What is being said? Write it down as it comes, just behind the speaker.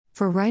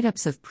For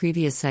write-ups of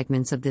previous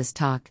segments of this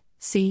talk,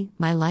 see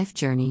My Life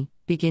Journey,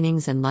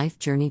 Beginnings and Life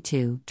Journey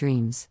 2,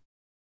 Dreams.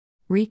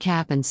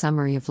 Recap and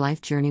summary of Life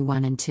Journey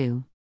 1 and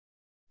 2.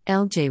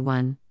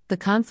 LJ1, The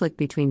Conflict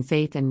Between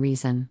Faith and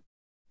Reason.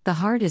 The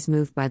heart is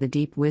moved by the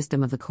deep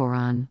wisdom of the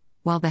Quran,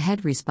 while the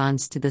head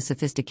responds to the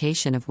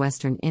sophistication of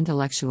Western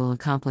intellectual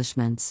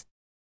accomplishments.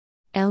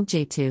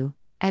 LJ2,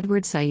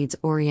 Edward Said's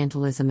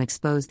Orientalism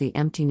exposed the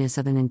emptiness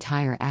of an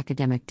entire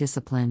academic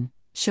discipline,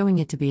 showing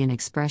it to be an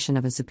expression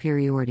of a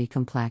superiority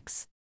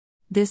complex.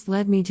 This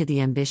led me to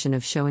the ambition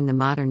of showing the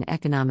modern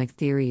economic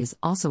theory is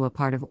also a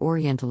part of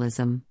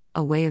Orientalism,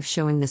 a way of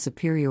showing the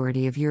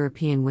superiority of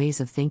European ways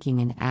of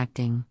thinking and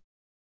acting.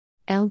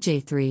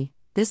 LJ3,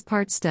 This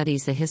part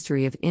studies the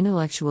history of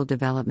intellectual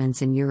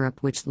developments in Europe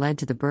which led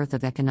to the birth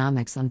of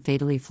economics on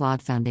fatally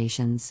flawed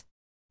foundations.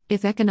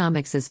 If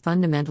economics is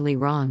fundamentally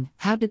wrong,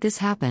 how did this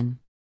happen?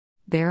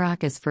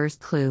 Baraka's first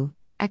clue,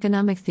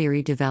 economic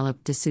theory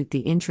developed to suit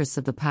the interests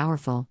of the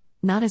powerful,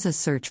 not as a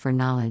search for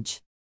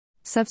knowledge.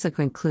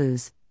 Subsequent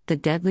clues, the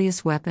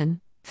deadliest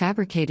weapon,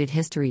 fabricated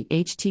history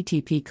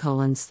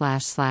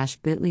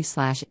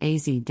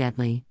http://bit.ly/az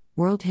deadly,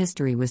 world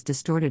history was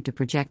distorted to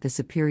project the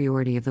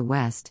superiority of the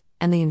West,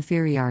 and the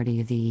inferiority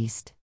of the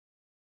East.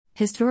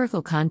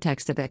 Historical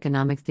context of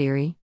economic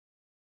theory.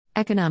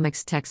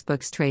 Economics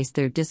textbooks trace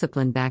their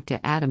discipline back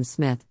to Adam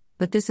Smith,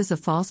 but this is a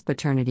false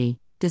paternity,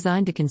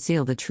 designed to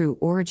conceal the true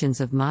origins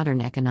of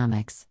modern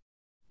economics.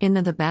 In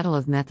the Battle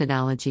of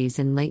Methodologies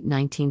in late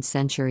 19th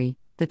century,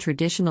 the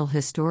traditional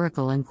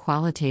historical and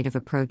qualitative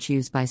approach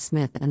used by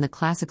Smith and the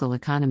classical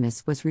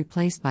economists was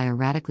replaced by a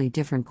radically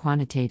different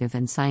quantitative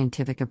and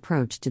scientific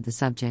approach to the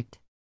subject.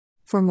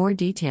 For more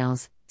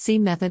details, see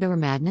Method or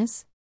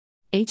Madness?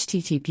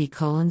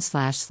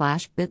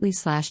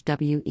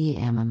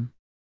 http://bit.ly/wem.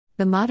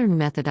 The modern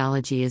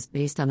methodology is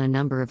based on a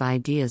number of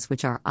ideas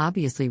which are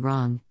obviously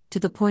wrong, to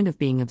the point of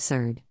being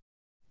absurd.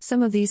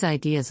 Some of these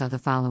ideas are the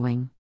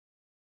following.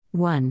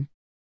 1.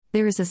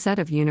 There is a set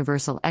of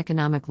universal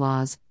economic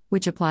laws,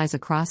 which applies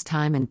across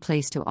time and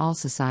place to all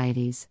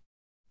societies.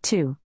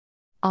 2.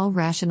 All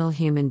rational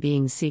human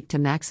beings seek to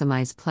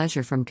maximize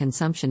pleasure from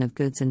consumption of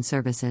goods and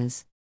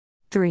services.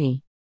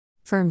 3.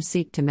 Firms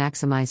seek to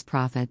maximize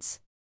profits.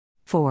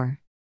 4.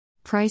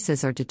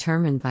 Prices are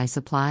determined by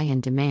supply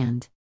and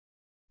demand.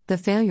 The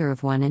failure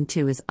of 1 and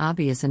 2 is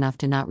obvious enough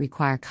to not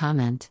require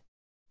comment.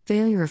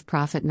 Failure of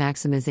profit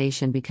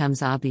maximization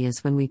becomes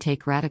obvious when we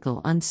take radical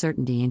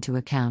uncertainty into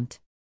account.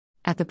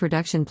 At the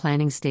production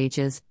planning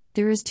stages,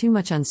 there is too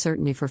much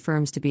uncertainty for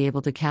firms to be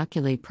able to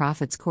calculate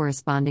profits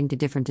corresponding to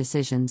different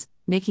decisions,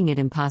 making it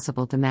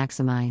impossible to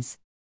maximize.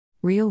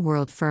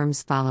 Real-world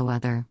firms follow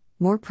other,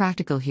 more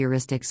practical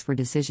heuristics for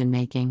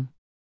decision-making.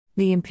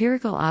 The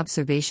empirical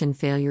observation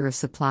failure of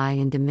supply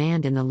and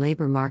demand in the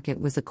labor market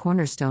was a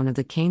cornerstone of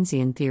the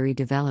Keynesian theory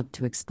developed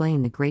to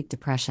explain the Great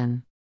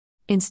Depression.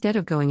 Instead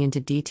of going into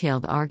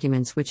detailed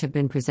arguments which have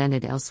been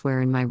presented elsewhere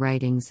in my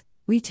writings,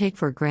 we take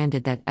for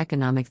granted that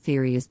economic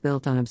theory is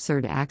built on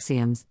absurd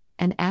axioms,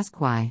 and ask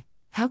why.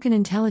 How can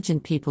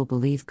intelligent people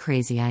believe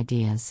crazy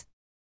ideas?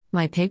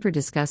 My paper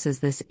discusses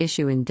this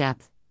issue in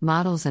depth.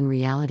 Models and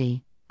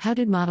reality. How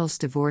did models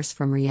divorced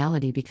from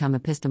reality become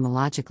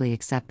epistemologically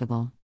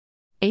acceptable?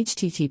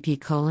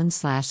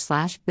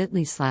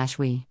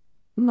 http://bit.ly/we.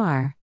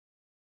 Mar.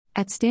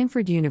 At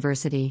Stanford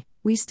University,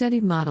 we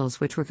studied models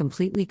which were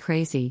completely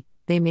crazy.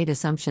 They made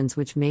assumptions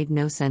which made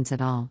no sense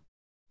at all.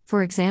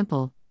 For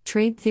example,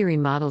 trade theory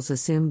models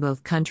assume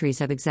both countries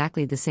have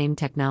exactly the same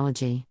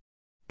technology.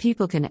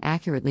 People can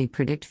accurately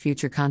predict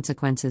future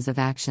consequences of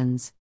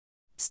actions.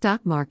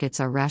 Stock markets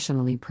are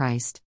rationally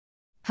priced.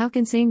 How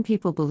can sane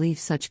people believe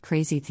such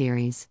crazy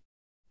theories?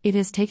 It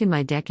has taken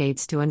my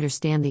decades to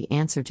understand the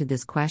answer to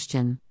this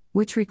question,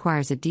 which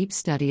requires a deep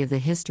study of the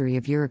history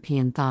of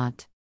European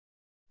thought.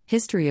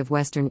 History of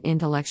Western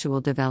intellectual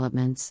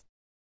developments.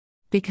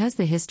 Because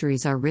the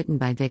histories are written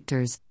by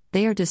victors,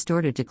 they are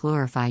distorted to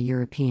glorify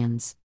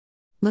Europeans.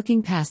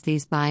 Looking past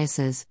these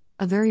biases,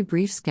 a very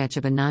brief sketch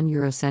of a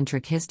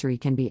non-Eurocentric history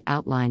can be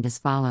outlined as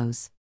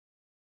follows.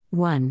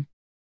 1.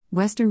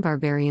 Western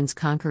barbarians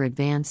conquer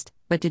advanced,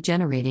 but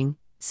degenerating,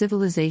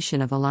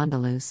 civilization of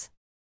Al-Andalus.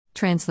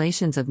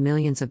 Translations of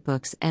millions of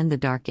books end the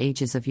dark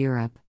ages of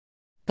Europe.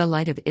 The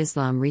light of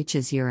Islam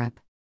reaches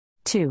Europe.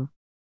 2.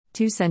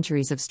 2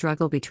 centuries of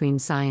struggle between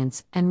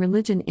science and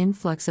religion,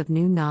 influx of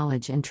new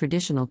knowledge and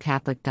traditional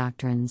Catholic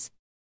doctrines.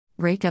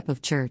 Breakup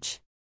of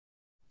Church.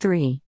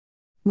 3.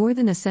 More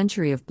than a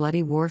century of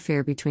bloody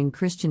warfare between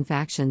Christian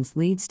factions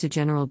leads to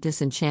general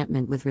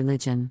disenchantment with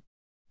religion.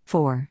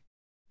 4.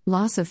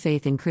 Loss of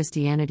faith in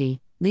Christianity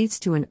leads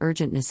to an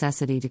urgent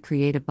necessity to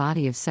create a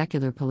body of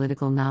secular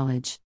political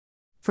knowledge.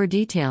 For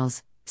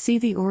details, see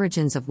The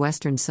Origins of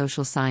Western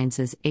Social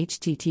Sciences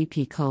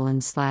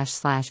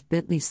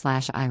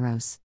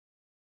http://bit.ly/iros.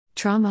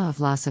 Trauma of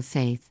loss of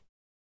faith.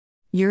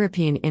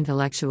 European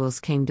intellectuals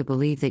came to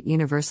believe that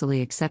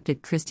universally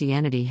accepted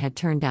Christianity had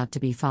turned out to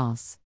be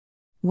false.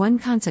 One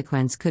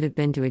consequence could have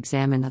been to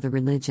examine other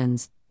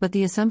religions, but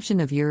the assumption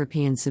of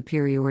European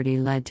superiority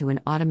led to an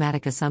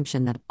automatic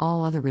assumption that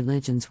all other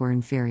religions were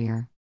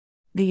inferior.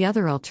 The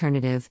other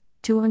alternative,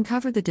 to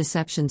uncover the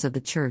deceptions of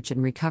the Church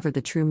and recover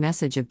the true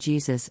message of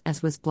Jesus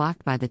as was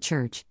blocked by the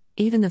Church,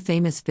 even the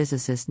famous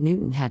physicist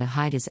Newton had to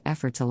hide his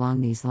efforts along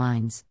these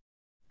lines.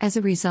 As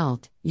a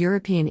result,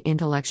 European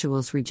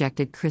intellectuals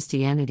rejected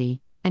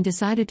Christianity, and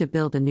decided to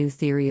build a new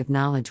theory of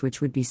knowledge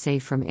which would be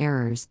safe from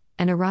errors,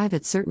 and arrive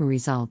at certain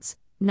results,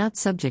 not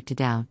subject to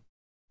doubt.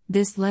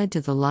 This led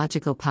to the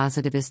logical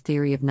positivist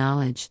theory of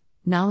knowledge.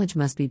 Knowledge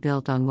must be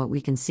built on what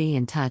we can see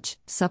and touch,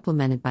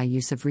 supplemented by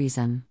use of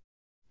reason.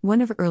 One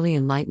of early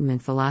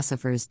Enlightenment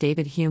philosophers,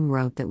 David Hume,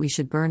 wrote that we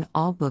should burn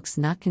all books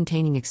not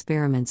containing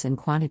experiments in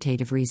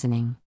quantitative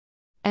reasoning.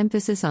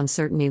 Emphasis on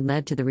certainty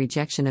led to the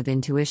rejection of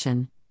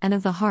intuition, and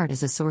of the heart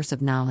as a source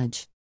of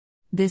knowledge.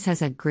 This has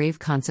had grave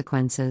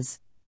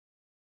consequences.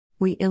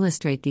 We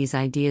illustrate these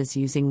ideas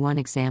using one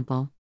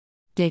example.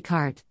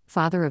 Descartes,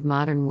 father of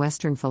modern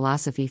Western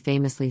philosophy,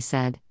 famously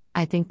said,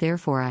 "I think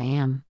therefore I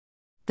am."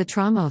 The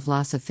trauma of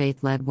loss of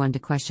faith led one to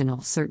question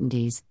all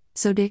certainties,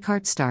 so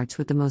Descartes starts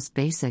with the most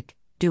basic,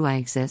 "Do I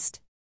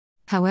exist?"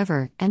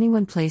 However,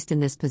 anyone placed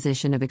in this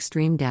position of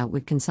extreme doubt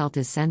would consult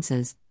his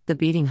senses, the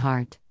beating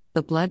heart,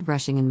 the blood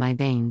rushing in my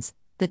veins,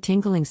 the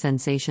tingling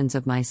sensations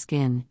of my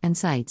skin, and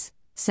sights,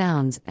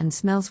 sounds, and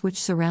smells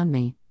which surround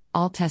me,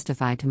 all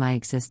testify to my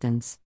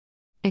existence.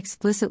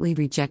 Explicitly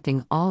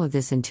rejecting all of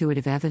this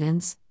intuitive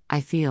evidence, "I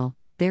feel,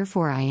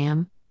 therefore I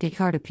am,"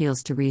 Descartes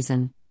appeals to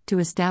reason, to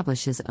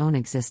establish his own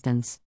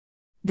existence.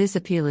 This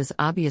appeal is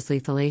obviously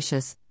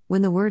fallacious.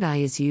 When the word "I"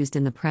 is used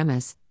in the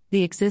premise,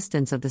 the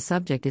existence of the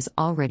subject is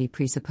already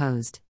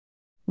presupposed.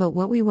 But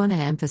what we want to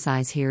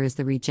emphasize here is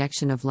the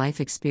rejection of life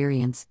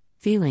experience,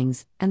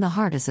 feelings, and the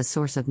heart as a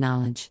source of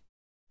knowledge.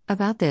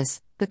 About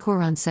this, the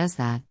Quran says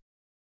that,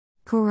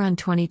 Quran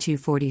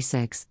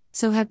 22:46,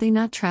 "So have they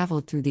not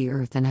traveled through the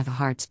earth and have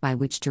hearts by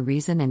which to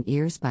reason and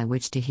ears by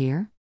which to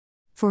hear?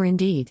 For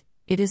indeed,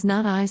 it is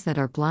not eyes that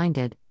are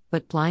blinded,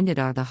 but blinded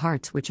are the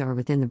hearts which are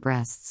within the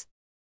breasts."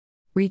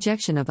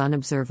 Rejection of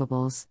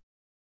unobservables.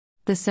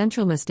 The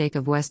central mistake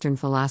of Western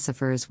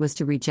philosophers was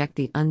to reject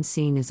the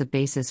unseen as a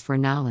basis for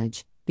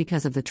knowledge,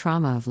 because of the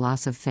trauma of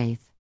loss of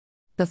faith.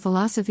 The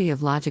philosophy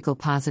of logical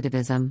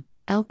positivism,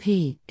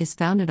 LP, is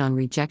founded on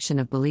rejection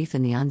of belief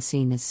in the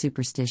unseen as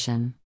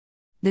superstition.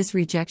 This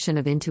rejection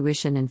of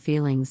intuition and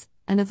feelings,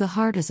 and of the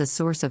heart as a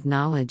source of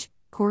knowledge,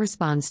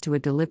 corresponds to a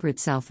deliberate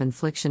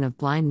self-infliction of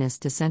blindness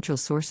to central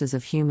sources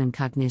of human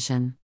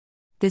cognition.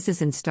 This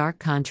is in stark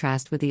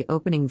contrast with the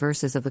opening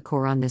verses of the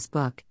Quran. This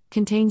book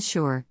contains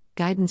sure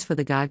guidance for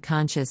the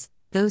God-conscious,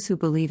 those who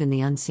believe in the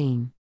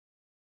unseen.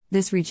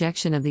 This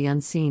rejection of the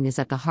unseen is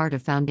at the heart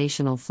of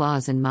foundational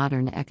flaws in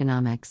modern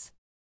economics.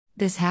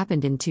 This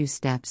happened in two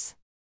steps.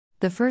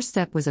 The first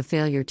step was a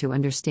failure to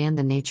understand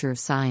the nature of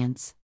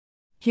science.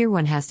 Here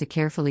one has to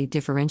carefully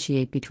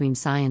differentiate between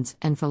science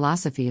and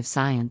philosophy of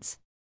science.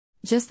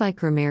 Just like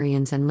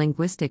grammarians and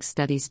linguistics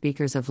study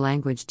speakers of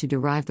language to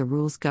derive the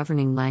rules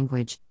governing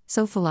language,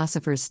 so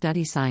philosophers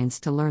study science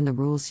to learn the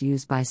rules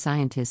used by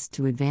scientists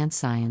to advance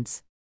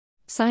science.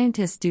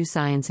 Scientists do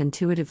science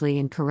intuitively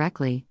and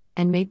correctly,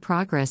 and made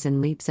progress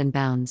in leaps and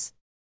bounds.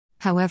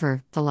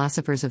 However,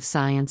 philosophers of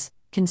science,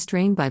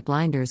 constrained by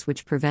blinders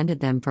which prevented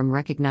them from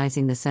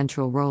recognizing the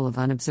central role of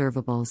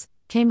unobservables,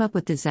 came up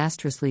with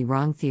disastrously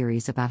wrong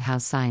theories about how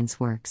science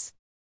works.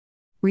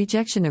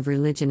 Rejection of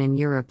religion in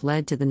Europe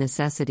led to the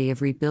necessity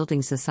of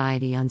rebuilding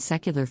society on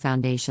secular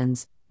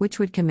foundations, which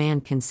would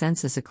command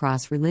consensus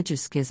across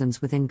religious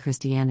schisms within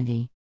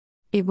Christianity.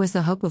 It was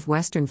the hope of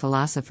Western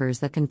philosophers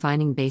that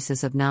confining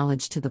basis of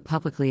knowledge to the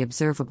publicly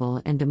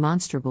observable and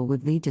demonstrable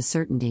would lead to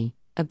certainty,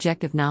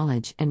 objective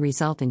knowledge, and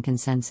result in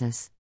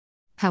consensus.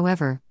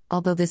 However,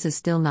 although this is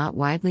still not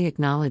widely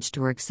acknowledged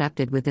or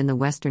accepted within the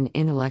Western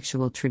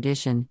intellectual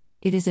tradition,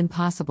 it is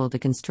impossible to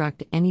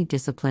construct any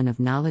discipline of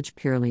knowledge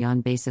purely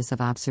on basis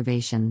of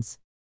observations.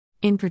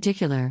 In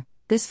particular,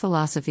 this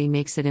philosophy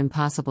makes it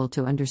impossible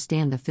to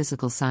understand the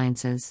physical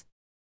sciences.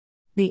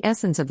 The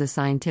essence of the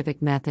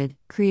scientific method,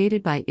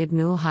 created by Ibn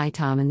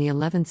al-Haytham in the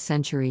 11th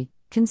century,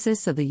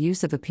 consists of the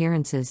use of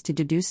appearances to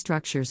deduce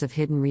structures of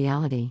hidden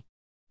reality.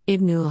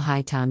 Ibn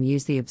al-Haytham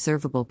used the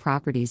observable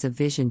properties of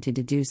vision to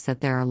deduce that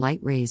there are light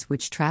rays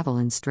which travel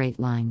in straight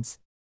lines.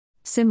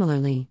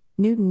 Similarly,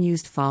 Newton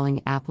used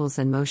falling apples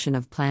and motion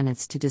of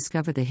planets to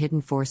discover the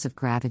hidden force of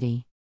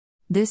gravity.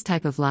 This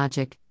type of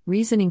logic,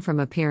 reasoning from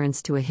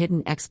appearance to a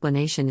hidden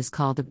explanation, is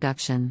called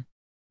abduction.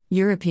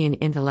 European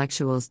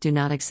intellectuals do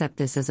not accept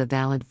this as a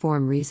valid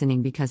form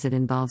reasoning because it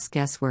involves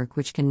guesswork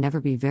which can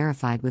never be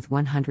verified with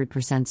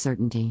 100%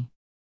 certainty.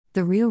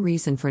 The real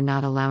reason for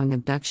not allowing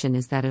abduction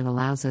is that it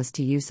allows us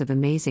to use of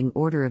amazing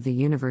order of the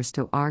universe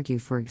to argue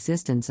for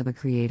existence of a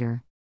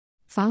creator.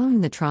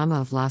 Following the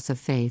trauma of loss of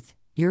faith,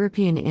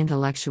 European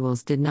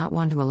intellectuals did not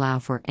want to allow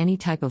for any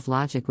type of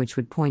logic which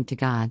would point to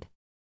God.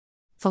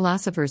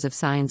 Philosophers of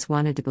science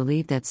wanted to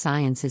believe that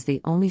science is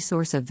the only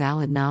source of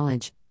valid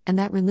knowledge, and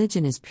that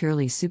religion is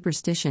purely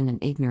superstition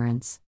and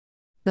ignorance.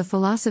 The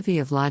philosophy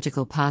of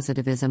logical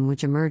positivism,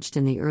 which emerged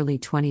in the early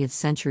 20th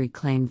century,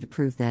 claimed to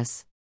prove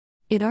this.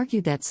 It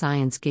argued that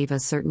science gave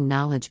us certain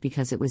knowledge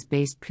because it was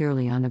based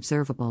purely on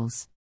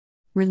observables.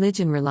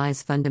 Religion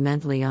relies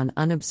fundamentally on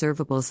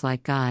unobservables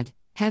like God,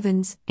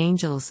 heavens,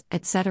 angels,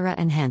 etc.,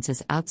 and hence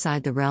is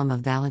outside the realm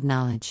of valid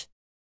knowledge.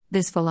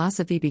 This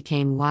philosophy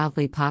became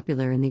wildly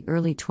popular in the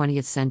early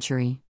 20th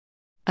century.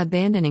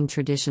 Abandoning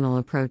traditional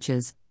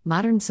approaches,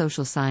 modern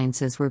social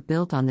sciences were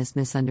built on this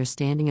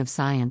misunderstanding of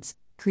science,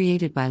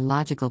 created by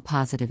logical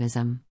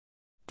positivism.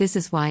 This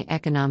is why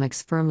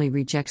economics firmly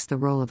rejects the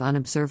role of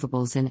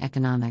unobservables in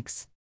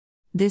economics.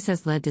 This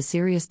has led to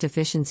serious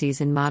deficiencies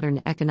in modern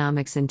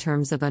economics in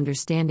terms of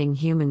understanding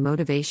human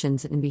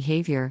motivations and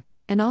behavior,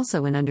 and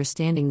also in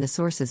understanding the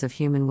sources of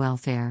human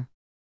welfare.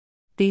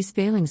 These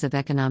failings of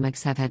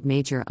economics have had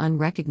major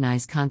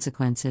unrecognized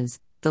consequences,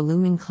 the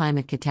looming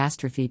climate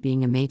catastrophe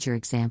being a major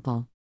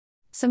example.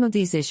 Some of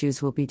these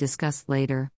issues will be discussed later.